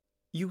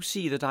You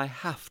see that I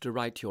have to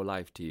write your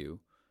life to you,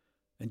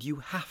 and you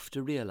have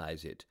to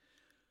realize it.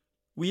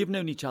 We have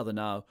known each other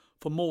now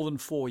for more than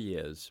 4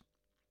 years.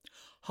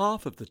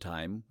 Half of the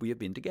time we have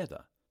been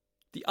together.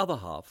 The other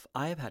half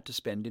I have had to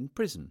spend in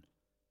prison,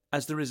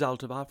 as the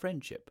result of our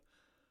friendship.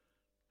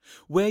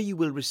 Where you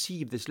will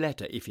receive this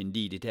letter, if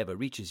indeed it ever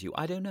reaches you,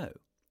 I don't know.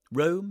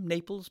 Rome,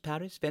 Naples,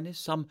 Paris, Venice,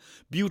 some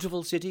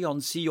beautiful city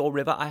on sea or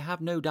river, I have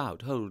no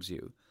doubt holds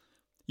you.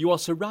 You are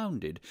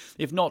surrounded,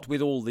 if not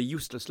with all the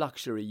useless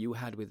luxury you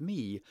had with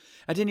me,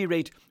 at any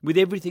rate with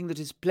everything that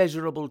is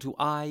pleasurable to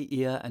eye,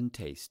 ear, and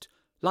taste.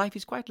 Life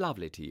is quite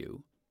lovely to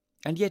you.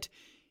 And yet,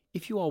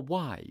 if you are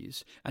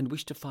wise and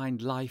wish to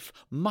find life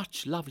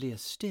much lovelier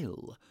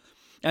still,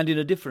 and in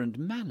a different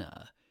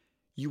manner,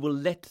 you will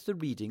let the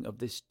reading of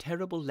this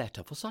terrible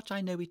letter, for such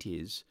I know it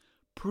is,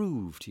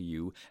 prove to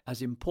you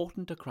as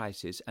important a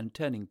crisis and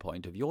turning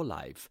point of your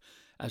life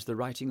as the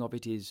writing of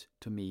it is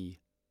to me.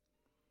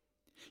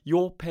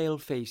 Your pale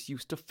face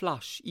used to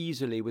flush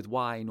easily with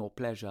wine or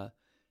pleasure.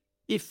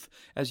 If,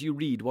 as you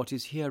read what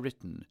is here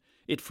written,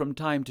 it from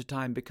time to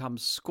time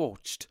becomes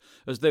scorched,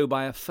 as though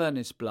by a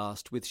furnace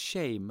blast, with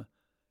shame,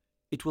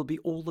 it will be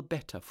all the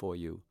better for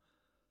you.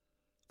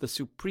 The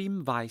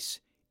supreme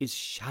vice is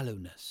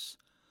shallowness.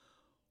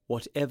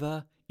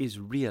 Whatever is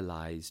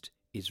realized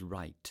is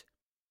right.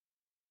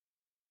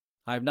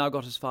 I have now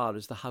got as far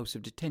as the house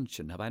of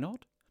detention, have I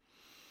not?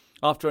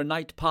 After a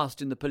night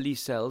passed in the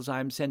police cells, I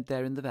am sent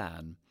there in the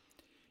van.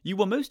 You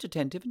were most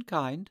attentive and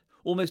kind.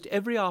 Almost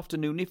every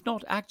afternoon, if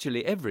not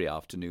actually every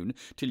afternoon,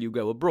 till you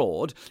go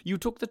abroad, you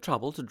took the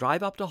trouble to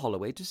drive up to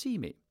Holloway to see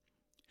me.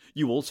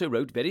 You also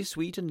wrote very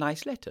sweet and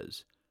nice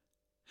letters.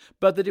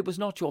 But that it was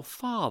not your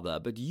father,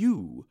 but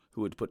you,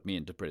 who had put me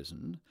into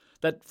prison,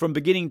 that from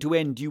beginning to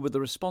end you were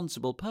the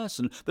responsible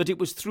person, that it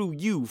was through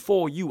you,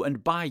 for you,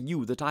 and by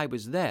you that I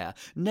was there,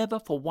 never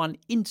for one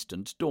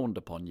instant dawned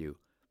upon you.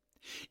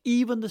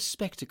 Even the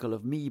spectacle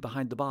of me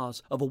behind the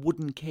bars of a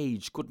wooden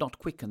cage could not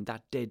quicken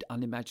that dead,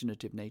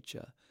 unimaginative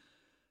nature.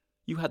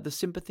 You had the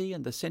sympathy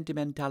and the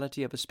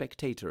sentimentality of a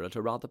spectator at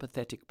a rather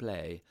pathetic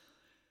play.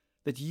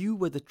 That you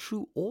were the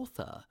true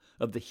author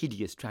of the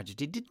hideous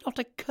tragedy did not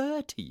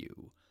occur to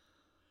you.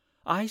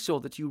 I saw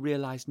that you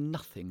realized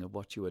nothing of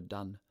what you had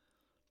done.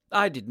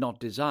 I did not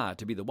desire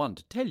to be the one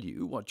to tell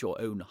you what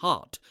your own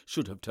heart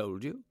should have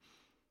told you,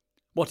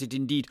 what it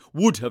indeed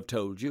would have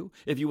told you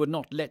if you had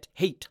not let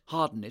hate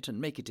harden it and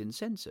make it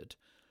insensate.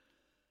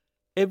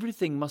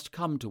 Everything must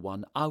come to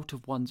one out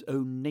of one's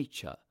own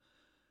nature.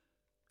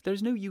 There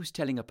is no use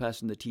telling a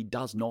person that he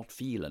does not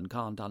feel and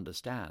can't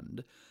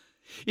understand.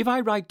 If I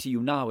write to you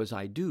now as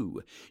I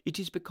do, it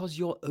is because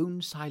your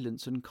own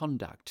silence and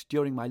conduct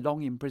during my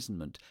long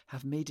imprisonment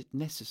have made it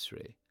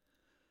necessary.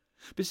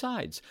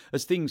 Besides,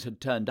 as things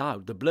had turned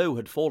out, the blow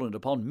had fallen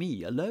upon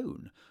me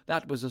alone.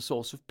 That was a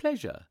source of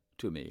pleasure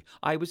to me.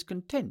 I was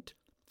content,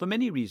 for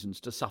many reasons,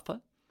 to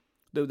suffer,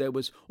 though there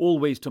was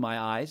always to my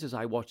eyes, as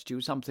I watched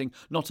you, something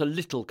not a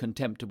little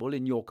contemptible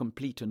in your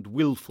complete and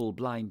wilful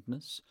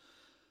blindness.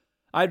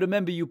 I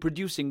remember you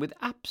producing with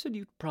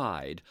absolute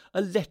pride a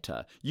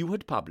letter you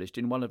had published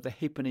in one of the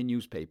halfpenny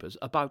newspapers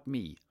about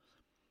me.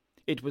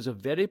 It was a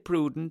very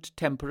prudent,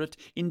 temperate,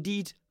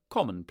 indeed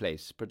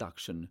commonplace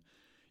production.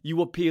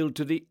 You appealed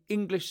to the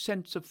English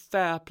sense of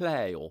fair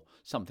play, or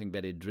something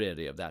very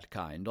dreary of that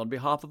kind, on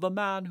behalf of a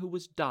man who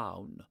was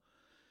down.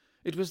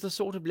 It was the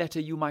sort of letter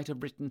you might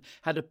have written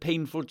had a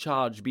painful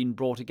charge been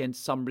brought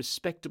against some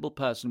respectable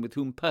person with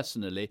whom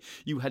personally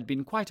you had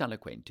been quite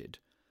unacquainted.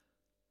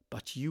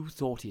 But you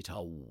thought it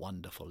a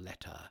wonderful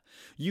letter.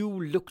 You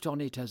looked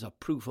on it as a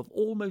proof of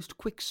almost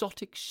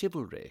quixotic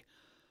chivalry.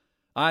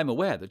 I am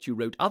aware that you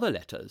wrote other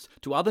letters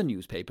to other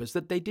newspapers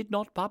that they did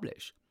not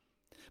publish.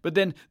 But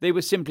then they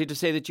were simply to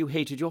say that you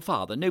hated your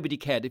father. Nobody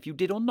cared if you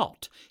did or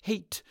not.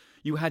 Hate,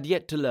 you had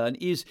yet to learn,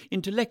 is,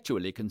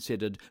 intellectually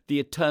considered, the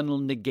eternal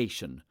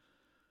negation.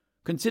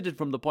 Considered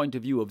from the point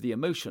of view of the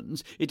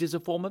emotions, it is a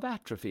form of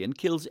atrophy and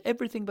kills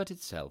everything but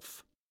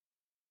itself.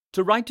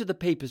 To write to the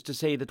papers to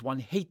say that one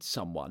hates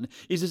someone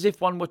is as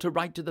if one were to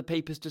write to the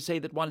papers to say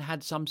that one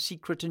had some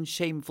secret and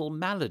shameful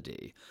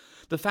malady.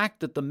 The fact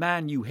that the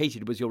man you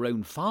hated was your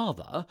own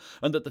father,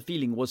 and that the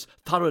feeling was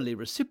thoroughly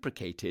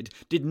reciprocated,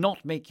 did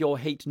not make your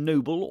hate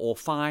noble or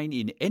fine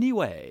in any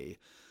way.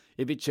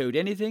 If it showed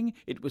anything,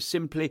 it was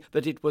simply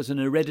that it was an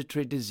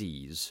hereditary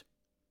disease.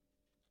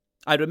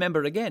 I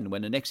remember again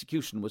when an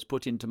execution was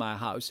put into my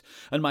house,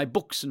 and my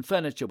books and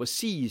furniture were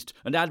seized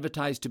and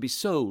advertised to be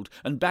sold,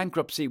 and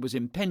bankruptcy was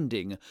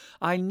impending,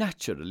 I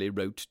naturally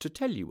wrote to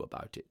tell you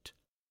about it.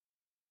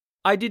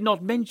 I did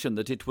not mention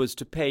that it was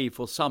to pay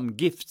for some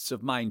gifts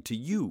of mine to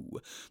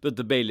you that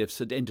the bailiffs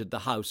had entered the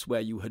house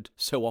where you had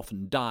so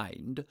often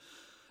dined.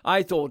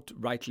 I thought,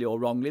 rightly or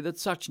wrongly, that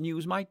such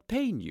news might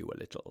pain you a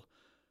little.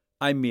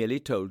 I merely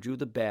told you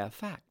the bare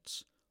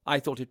facts. I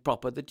thought it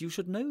proper that you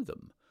should know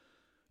them.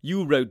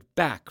 You wrote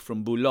back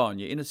from Boulogne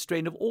in a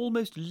strain of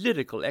almost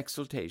lyrical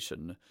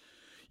exultation.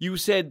 You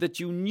said that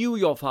you knew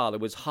your father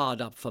was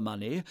hard up for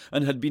money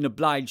and had been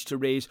obliged to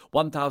raise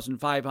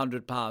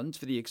 £1,500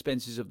 for the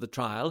expenses of the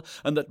trial,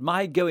 and that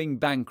my going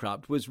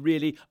bankrupt was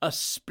really a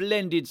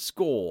splendid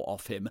score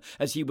off him,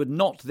 as he would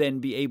not then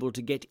be able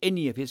to get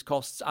any of his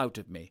costs out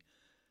of me.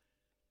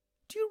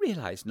 Do you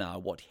realize now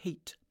what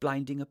hate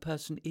blinding a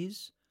person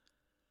is?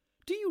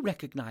 Do you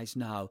recognize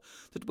now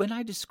that when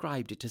I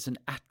described it as an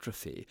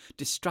atrophy,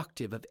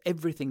 destructive of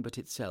everything but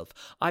itself,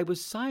 I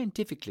was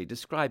scientifically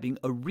describing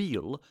a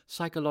real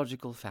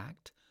psychological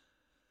fact?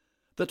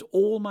 That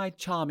all my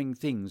charming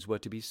things were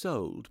to be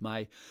sold,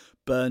 my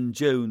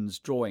Burne-Jones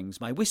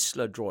drawings, my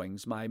Whistler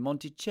drawings, my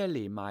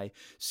Monticelli, my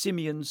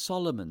Simeon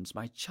Solomons,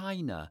 my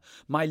china,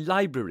 my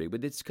library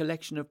with its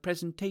collection of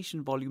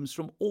presentation volumes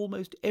from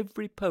almost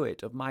every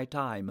poet of my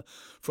time,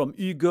 from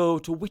Hugo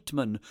to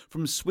Whitman,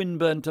 from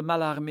Swinburne to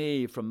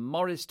Mallarmé, from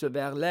Morris to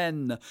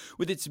Verlaine,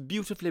 with its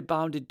beautifully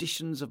bound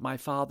editions of my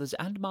father's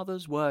and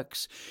mother's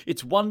works,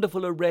 its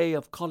wonderful array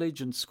of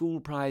college and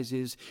school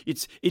prizes,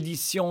 its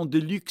éditions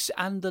de luxe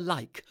and the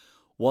like,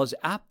 was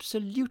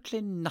absolutely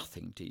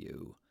nothing to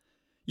you.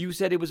 You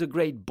said it was a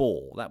great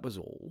bore, that was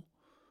all.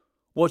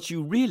 What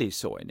you really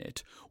saw in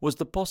it was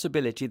the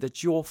possibility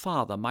that your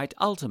father might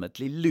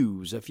ultimately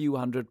lose a few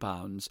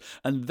 £100,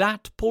 and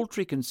that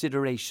paltry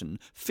consideration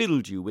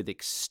filled you with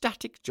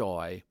ecstatic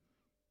joy.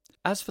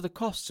 As for the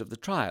costs of the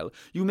trial,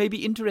 you may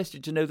be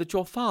interested to know that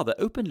your father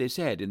openly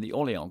said in the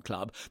Orléans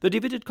Club that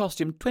if it had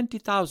cost him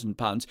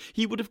 £20,000,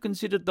 he would have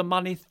considered the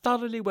money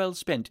thoroughly well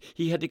spent.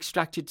 He had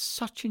extracted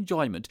such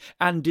enjoyment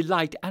and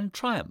delight and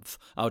triumph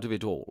out of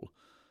it all.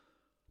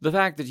 The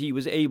fact that he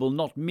was able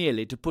not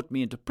merely to put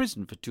me into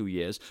prison for 2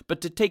 years, but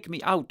to take me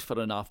out for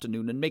an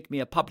afternoon and make me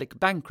a public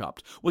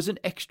bankrupt, was an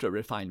extra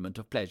refinement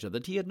of pleasure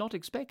that he had not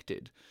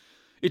expected.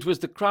 It was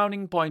the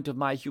crowning point of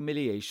my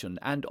humiliation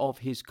and of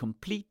his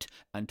complete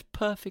and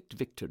perfect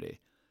victory.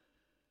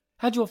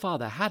 Had your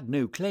father had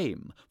no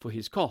claim for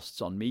his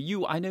costs on me,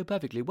 you, I know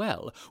perfectly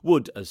well,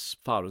 would, as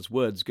far as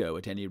words go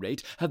at any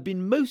rate, have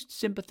been most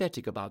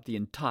sympathetic about the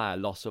entire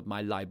loss of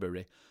my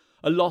library,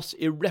 a loss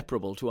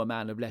irreparable to a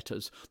man of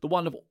letters, the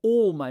one of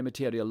all my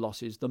material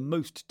losses the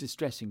most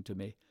distressing to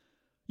me.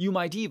 You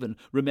might even,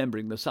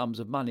 remembering the sums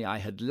of money I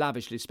had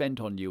lavishly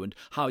spent on you and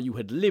how you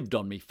had lived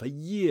on me for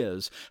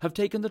years, have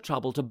taken the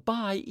trouble to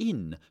buy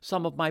in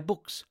some of my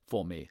books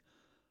for me.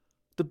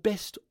 The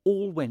best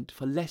all went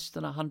for less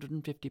than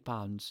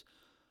 £150,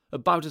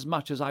 about as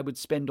much as I would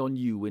spend on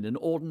you in an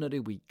ordinary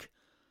week.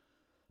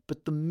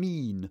 But the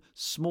mean,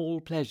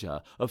 small pleasure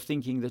of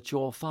thinking that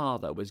your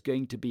father was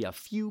going to be a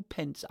few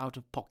pence out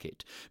of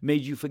pocket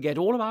made you forget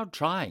all about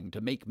trying to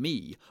make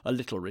me a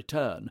little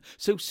return,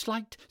 so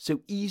slight,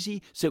 so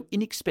easy, so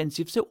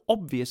inexpensive, so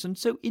obvious, and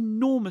so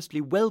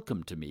enormously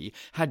welcome to me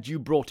had you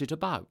brought it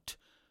about.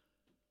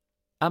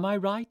 Am I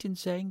right in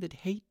saying that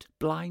hate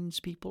blinds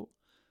people?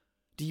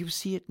 Do you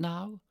see it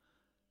now?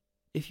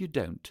 If you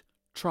don't,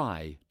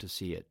 try to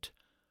see it.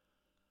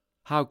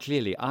 How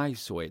clearly I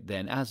saw it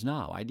then, as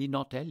now, I need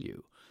not tell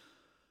you.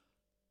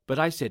 But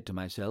I said to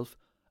myself,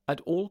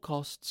 at all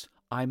costs,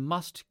 I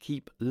must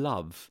keep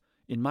love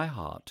in my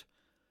heart.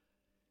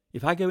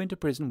 If I go into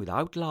prison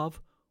without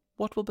love,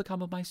 what will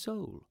become of my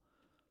soul?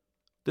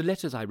 The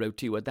letters I wrote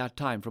to you at that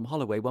time from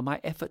Holloway were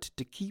my effort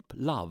to keep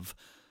love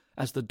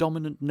as the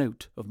dominant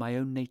note of my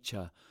own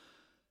nature.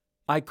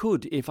 I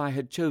could, if I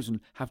had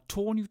chosen, have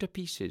torn you to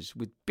pieces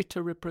with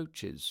bitter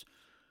reproaches.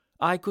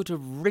 I could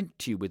have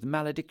rent you with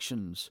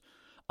maledictions.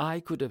 I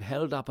could have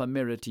held up a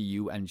mirror to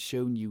you and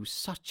shown you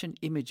such an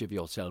image of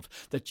yourself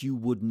that you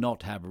would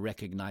not have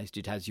recognized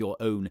it as your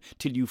own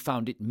till you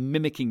found it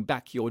mimicking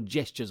back your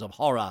gestures of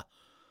horror.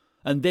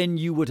 And then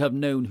you would have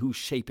known whose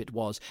shape it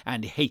was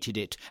and hated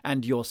it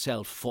and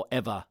yourself for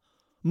ever.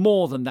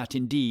 More than that,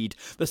 indeed,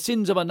 the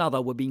sins of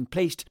another were being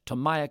placed to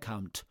my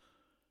account.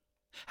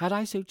 Had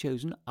I so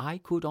chosen, I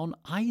could on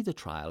either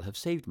trial have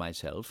saved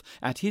myself,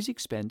 at his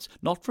expense,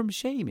 not from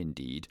shame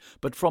indeed,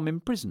 but from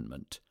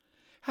imprisonment.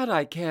 Had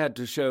I cared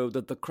to show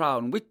that the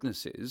Crown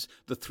witnesses,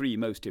 the 3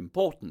 most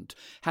important,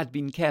 had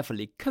been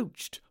carefully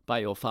coached by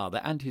your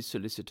father and his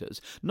solicitors,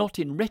 not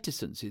in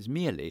reticences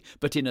merely,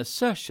 but in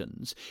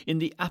assertions, in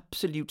the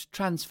absolute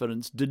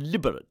transference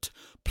deliberate,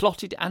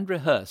 plotted and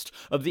rehearsed,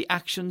 of the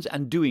actions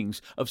and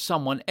doings of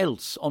someone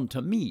else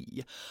onto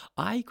me,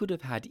 I could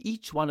have had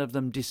each one of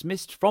them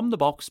dismissed from the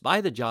box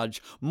by the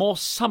judge more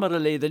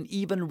summarily than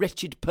even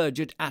wretched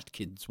perjured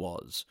Atkins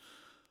was.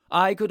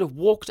 I could have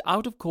walked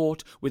out of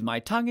court with my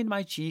tongue in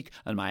my cheek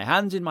and my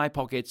hands in my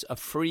pockets, a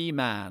free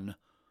man.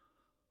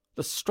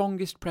 The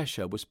strongest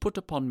pressure was put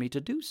upon me to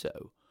do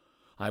so.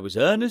 I was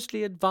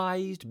earnestly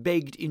advised,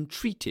 begged,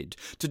 entreated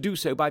to do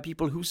so by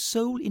people whose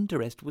sole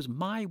interest was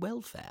my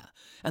welfare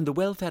and the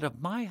welfare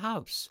of my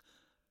house.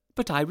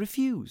 But I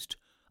refused.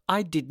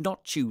 I did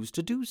not choose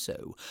to do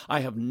so. I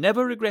have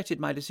never regretted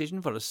my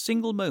decision for a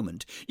single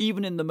moment,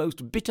 even in the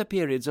most bitter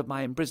periods of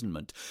my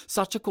imprisonment.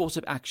 Such a course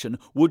of action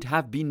would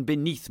have been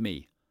beneath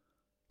me.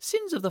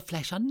 Sins of the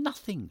flesh are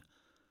nothing.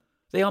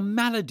 They are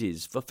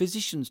maladies for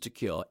physicians to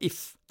cure,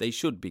 if they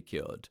should be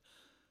cured.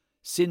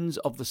 Sins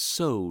of the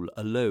soul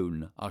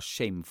alone are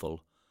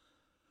shameful.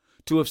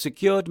 To have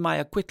secured my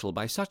acquittal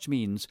by such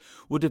means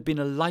would have been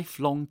a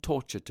lifelong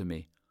torture to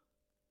me.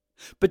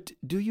 But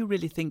do you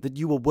really think that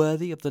you were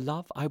worthy of the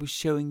love I was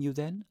showing you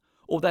then,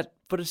 or that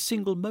for a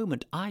single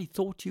moment I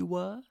thought you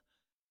were?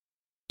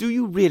 Do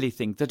you really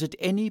think that at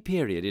any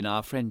period in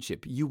our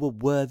friendship you were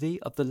worthy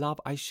of the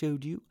love I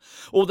showed you,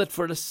 or that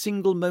for a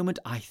single moment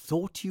I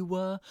thought you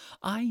were?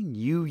 I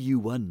knew you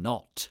were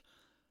not.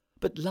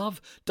 But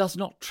love does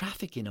not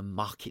traffic in a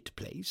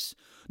marketplace,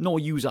 nor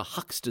use a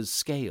huckster's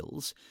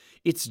scales.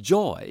 Its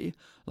joy,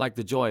 like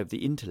the joy of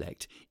the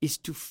intellect, is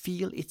to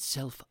feel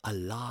itself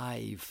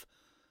alive.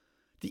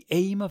 The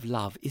aim of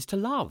love is to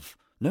love,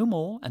 no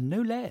more and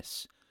no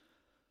less.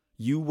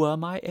 You were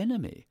my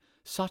enemy,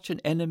 such an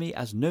enemy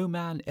as no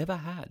man ever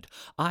had.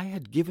 I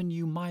had given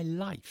you my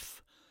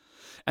life.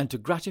 And to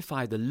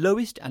gratify the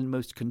lowest and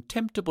most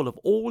contemptible of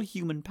all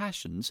human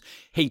passions,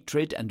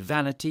 hatred and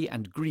vanity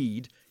and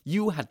greed,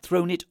 you had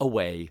thrown it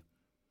away.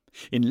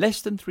 In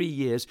less than 3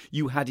 years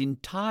you had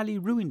entirely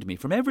ruined me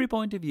from every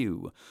point of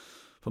view.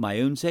 For my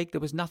own sake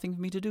there was nothing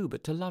for me to do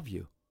but to love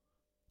you.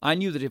 I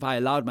knew that if I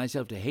allowed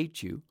myself to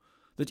hate you,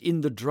 that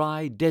in the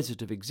dry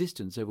desert of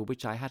existence over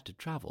which I had to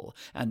travel,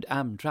 and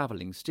am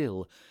travelling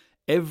still,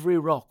 every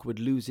rock would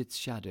lose its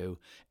shadow,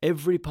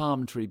 every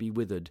palm tree be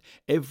withered,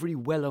 every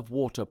well of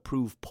water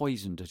prove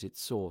poisoned at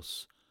its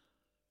source.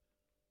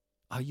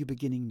 Are you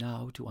beginning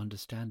now to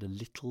understand a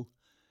little?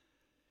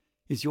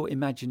 Is your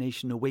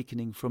imagination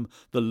awakening from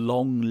the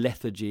long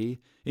lethargy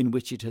in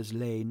which it has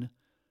lain?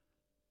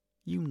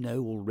 You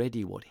know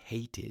already what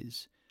hate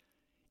is.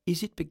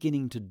 Is it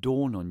beginning to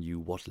dawn on you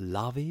what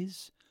love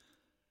is,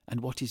 and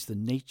what is the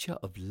nature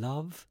of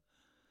love?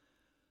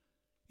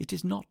 It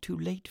is not too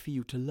late for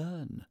you to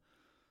learn,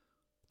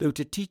 though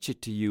to teach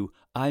it to you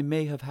I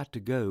may have had to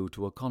go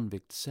to a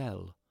convict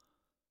cell.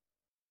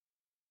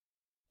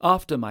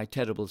 After my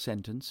terrible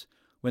sentence,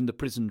 when the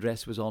prison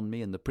dress was on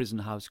me and the prison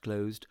house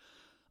closed,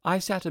 I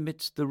sat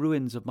amidst the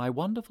ruins of my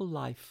wonderful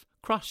life,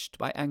 crushed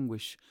by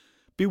anguish,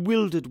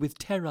 bewildered with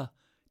terror,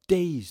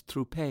 dazed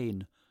through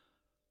pain.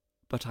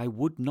 But I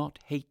would not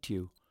hate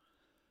you.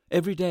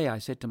 Every day I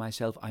said to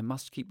myself, I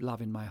must keep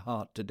love in my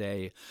heart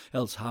today,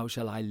 else how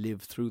shall I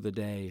live through the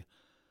day?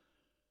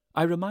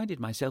 I reminded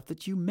myself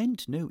that you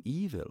meant no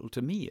evil,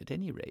 to me at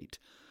any rate.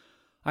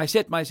 I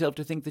set myself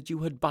to think that you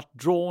had but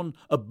drawn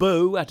a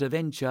bow at a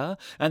venture,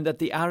 and that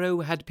the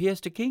arrow had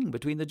pierced a king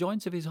between the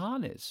joints of his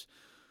harness.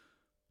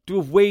 To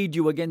have weighed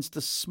you against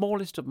the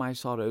smallest of my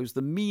sorrows,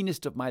 the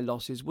meanest of my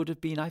losses, would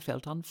have been, I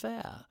felt,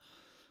 unfair.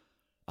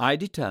 I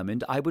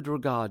determined I would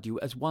regard you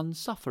as one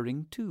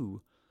suffering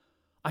too.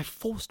 I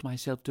forced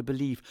myself to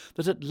believe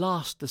that at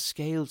last the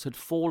scales had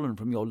fallen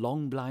from your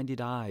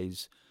long-blinded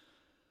eyes.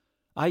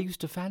 I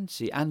used to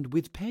fancy, and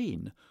with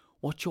pain,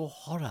 what your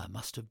horror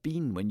must have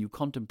been when you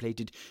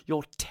contemplated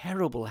your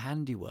terrible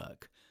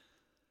handiwork.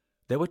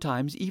 There were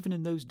times, even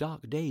in those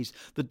dark days,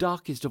 the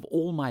darkest of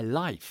all my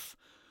life,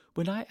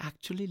 when I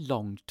actually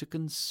longed to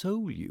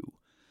console you.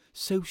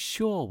 So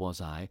sure was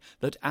I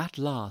that at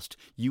last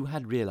you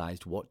had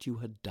realized what you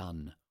had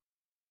done.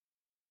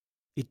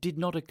 It did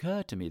not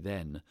occur to me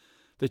then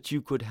that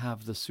you could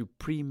have the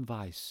supreme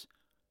vice,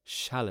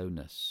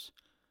 shallowness.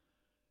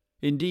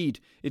 Indeed,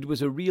 it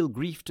was a real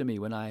grief to me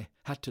when I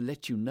had to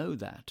let you know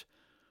that.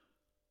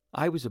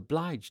 I was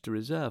obliged to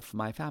reserve for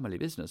my family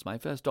business my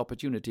first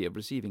opportunity of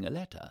receiving a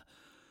letter.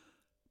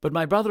 But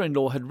my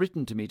brother-in-law had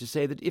written to me to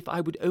say that if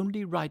I would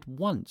only write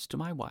once to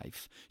my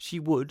wife, she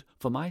would,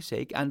 for my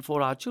sake and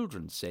for our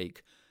children's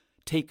sake,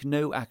 take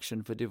no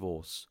action for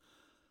divorce.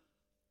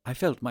 I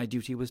felt my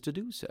duty was to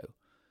do so.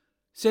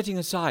 Setting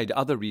aside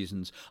other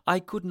reasons,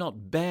 I could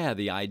not bear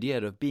the idea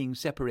of being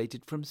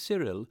separated from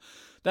Cyril,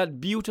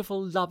 that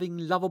beautiful, loving,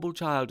 lovable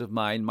child of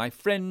mine, my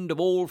friend of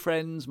all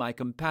friends, my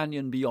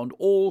companion beyond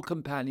all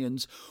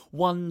companions,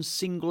 one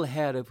single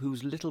hair of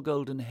whose little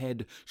golden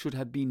head should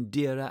have been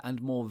dearer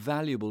and more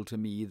valuable to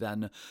me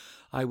than,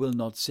 I will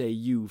not say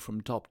you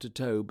from top to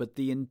toe, but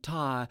the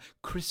entire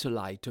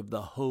chrysolite of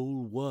the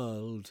whole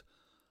world,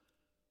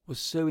 was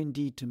so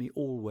indeed to me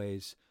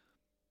always,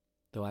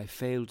 though I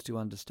failed to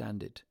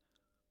understand it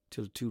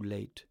till too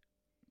late.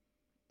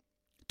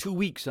 2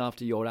 weeks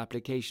after your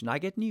application, I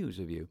get news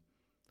of you.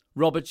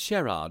 Robert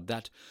Sherard,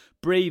 that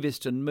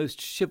bravest and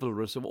most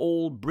chivalrous of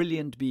all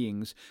brilliant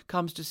beings,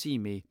 comes to see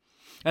me,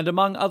 and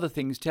among other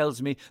things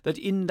tells me that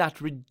in that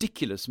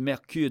ridiculous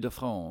Mercure de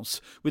France,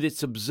 with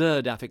its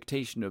absurd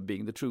affectation of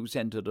being the true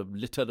centre of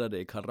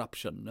literary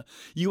corruption,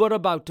 you are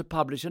about to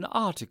publish an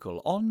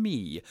article on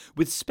me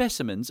with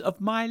specimens of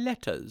my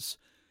letters.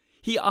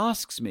 He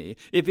asks me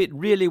if it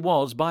really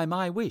was by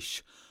my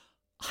wish.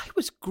 I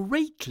was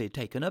greatly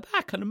taken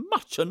aback and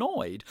much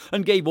annoyed,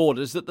 and gave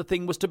orders that the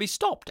thing was to be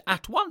stopped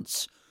at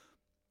once.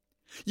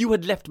 You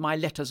had left my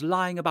letters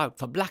lying about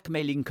for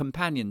blackmailing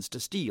companions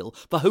to steal,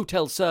 for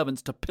hotel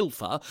servants to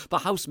pilfer, for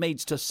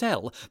housemaids to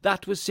sell.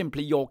 That was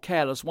simply your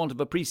careless want of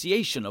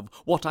appreciation of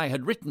what I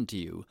had written to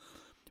you.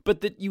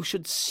 But that you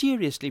should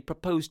seriously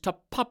propose to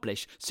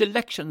publish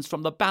selections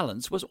from the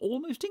balance was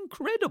almost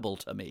incredible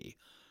to me.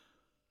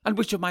 And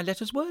which of my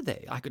letters were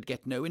they? I could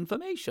get no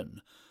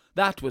information.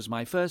 That was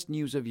my first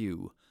news of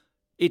you.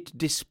 It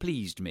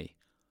displeased me.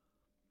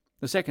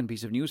 The second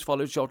piece of news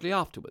followed shortly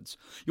afterwards.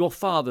 Your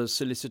father's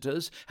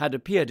solicitors had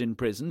appeared in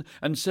prison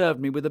and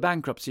served me with a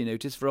bankruptcy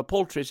notice for a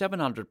paltry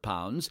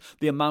 £700,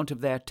 the amount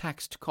of their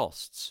taxed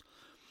costs.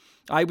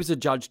 I was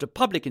adjudged a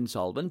public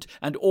insolvent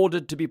and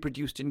ordered to be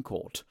produced in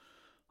court.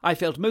 I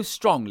felt most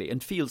strongly,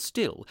 and feel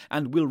still,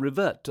 and will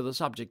revert to the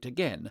subject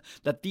again,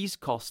 that these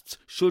costs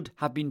should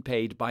have been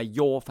paid by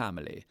your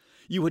family.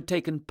 You had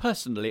taken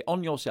personally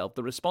on yourself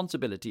the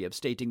responsibility of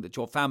stating that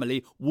your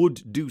family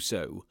would do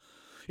so.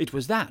 It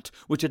was that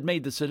which had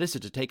made the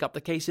solicitor take up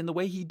the case in the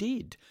way he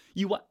did.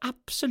 You were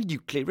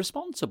absolutely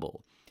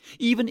responsible.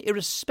 Even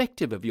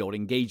irrespective of your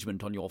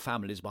engagement on your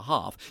family's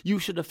behalf, you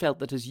should have felt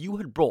that as you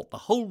had brought the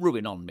whole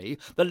ruin on me,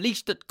 the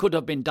least that could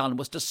have been done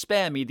was to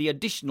spare me the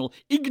additional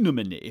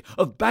ignominy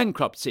of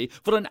bankruptcy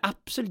for an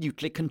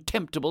absolutely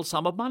contemptible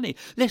sum of money,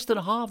 less than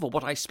half of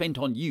what I spent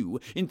on you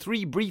in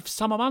 3 brief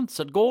summer months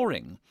at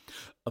Goring.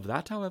 Of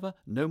that, however,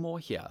 no more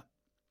here.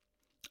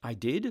 I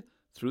did,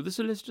 through the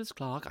solicitor's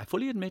clerk, I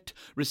fully admit,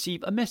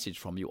 receive a message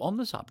from you on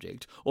the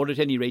subject, or at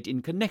any rate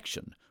in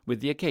connection with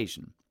the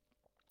occasion.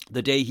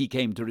 The day he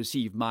came to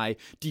receive my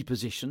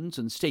depositions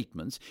and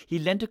statements, he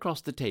leant across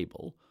the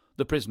table,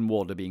 the prison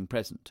warder being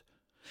present,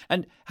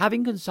 and,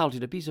 having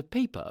consulted a piece of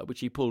paper which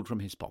he pulled from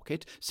his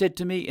pocket, said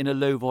to me in a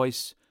low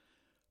voice,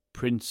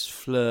 "Prince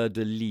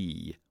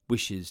Fleur-de-Lis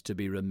wishes to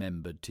be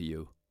remembered to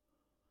you."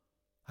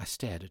 I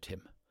stared at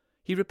him.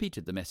 He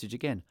repeated the message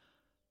again.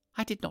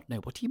 I did not know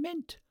what he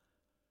meant.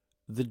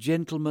 "The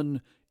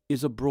gentleman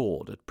is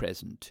abroad at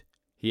present,"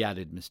 he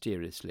added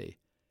mysteriously.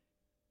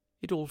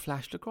 It all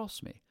flashed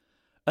across me,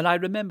 and I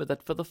remember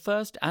that for the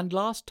first and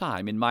last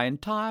time in my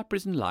entire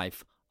prison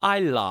life I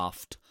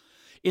laughed.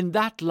 In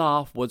that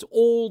laugh was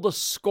all the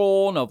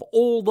scorn of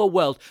all the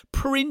world.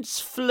 Prince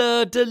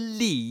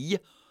Fleur-de-Lis!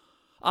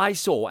 I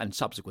saw, and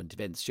subsequent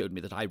events showed me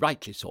that I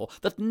rightly saw,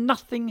 that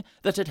nothing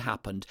that had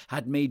happened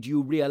had made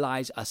you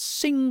realize a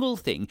single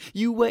thing.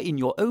 You were in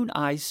your own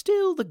eyes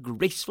still the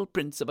graceful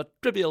prince of a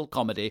trivial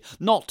comedy,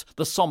 not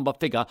the sombre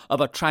figure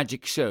of a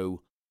tragic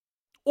show.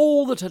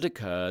 All that had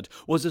occurred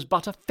was as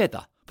but a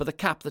feather for the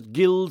cap that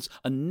gilds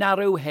a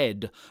narrow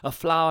head, a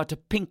flower to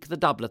pink the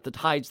doublet that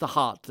hides the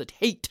heart that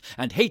hate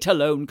and hate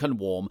alone can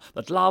warm,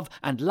 that love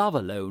and love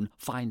alone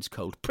finds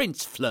cold.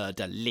 Prince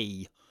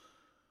Fleur-de-Lis!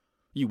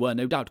 You were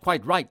no doubt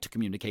quite right to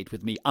communicate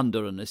with me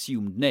under an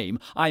assumed name.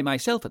 I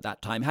myself at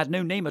that time had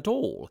no name at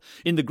all.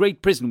 In the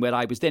great prison where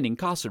I was then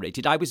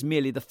incarcerated, I was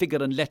merely the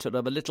figure and letter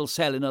of a little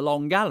cell in a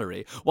long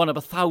gallery, one of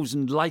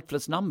 1,000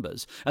 lifeless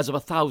numbers, as of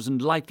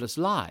 1,000 lifeless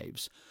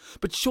lives.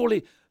 But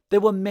surely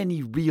there were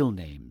many real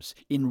names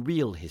in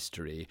real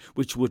history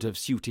which would have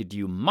suited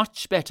you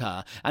much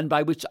better, and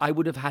by which I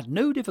would have had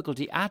no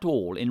difficulty at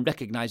all in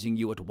recognizing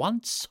you at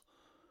once.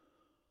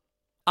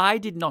 I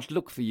did not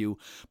look for you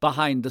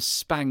behind the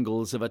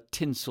spangles of a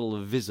tinsel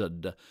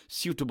vizard,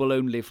 suitable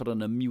only for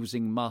an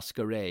amusing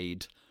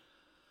masquerade.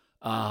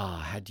 Ah,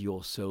 had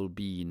your soul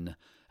been,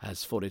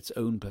 as for its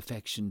own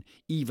perfection,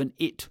 even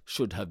it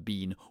should have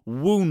been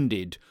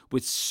wounded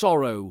with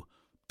sorrow,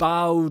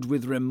 bowed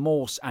with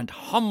remorse, and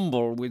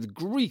humble with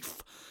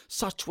grief,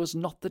 such was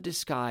not the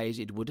disguise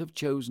it would have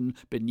chosen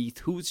beneath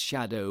whose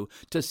shadow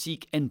to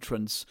seek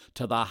entrance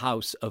to the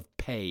house of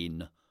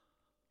pain.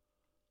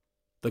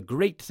 The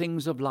great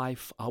things of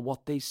life are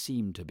what they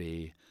seem to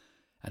be,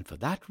 and for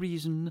that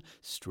reason,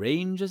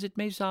 strange as it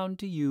may sound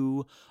to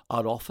you,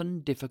 are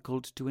often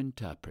difficult to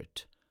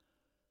interpret.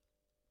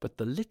 But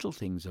the little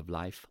things of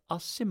life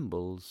are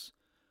symbols.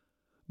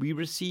 We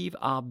receive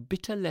our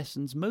bitter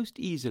lessons most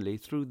easily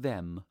through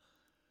them.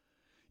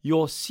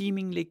 Your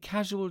seemingly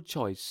casual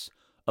choice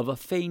of a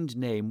feigned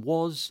name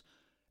was,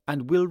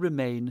 and will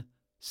remain,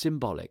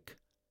 symbolic.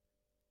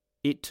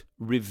 It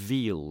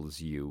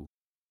reveals you.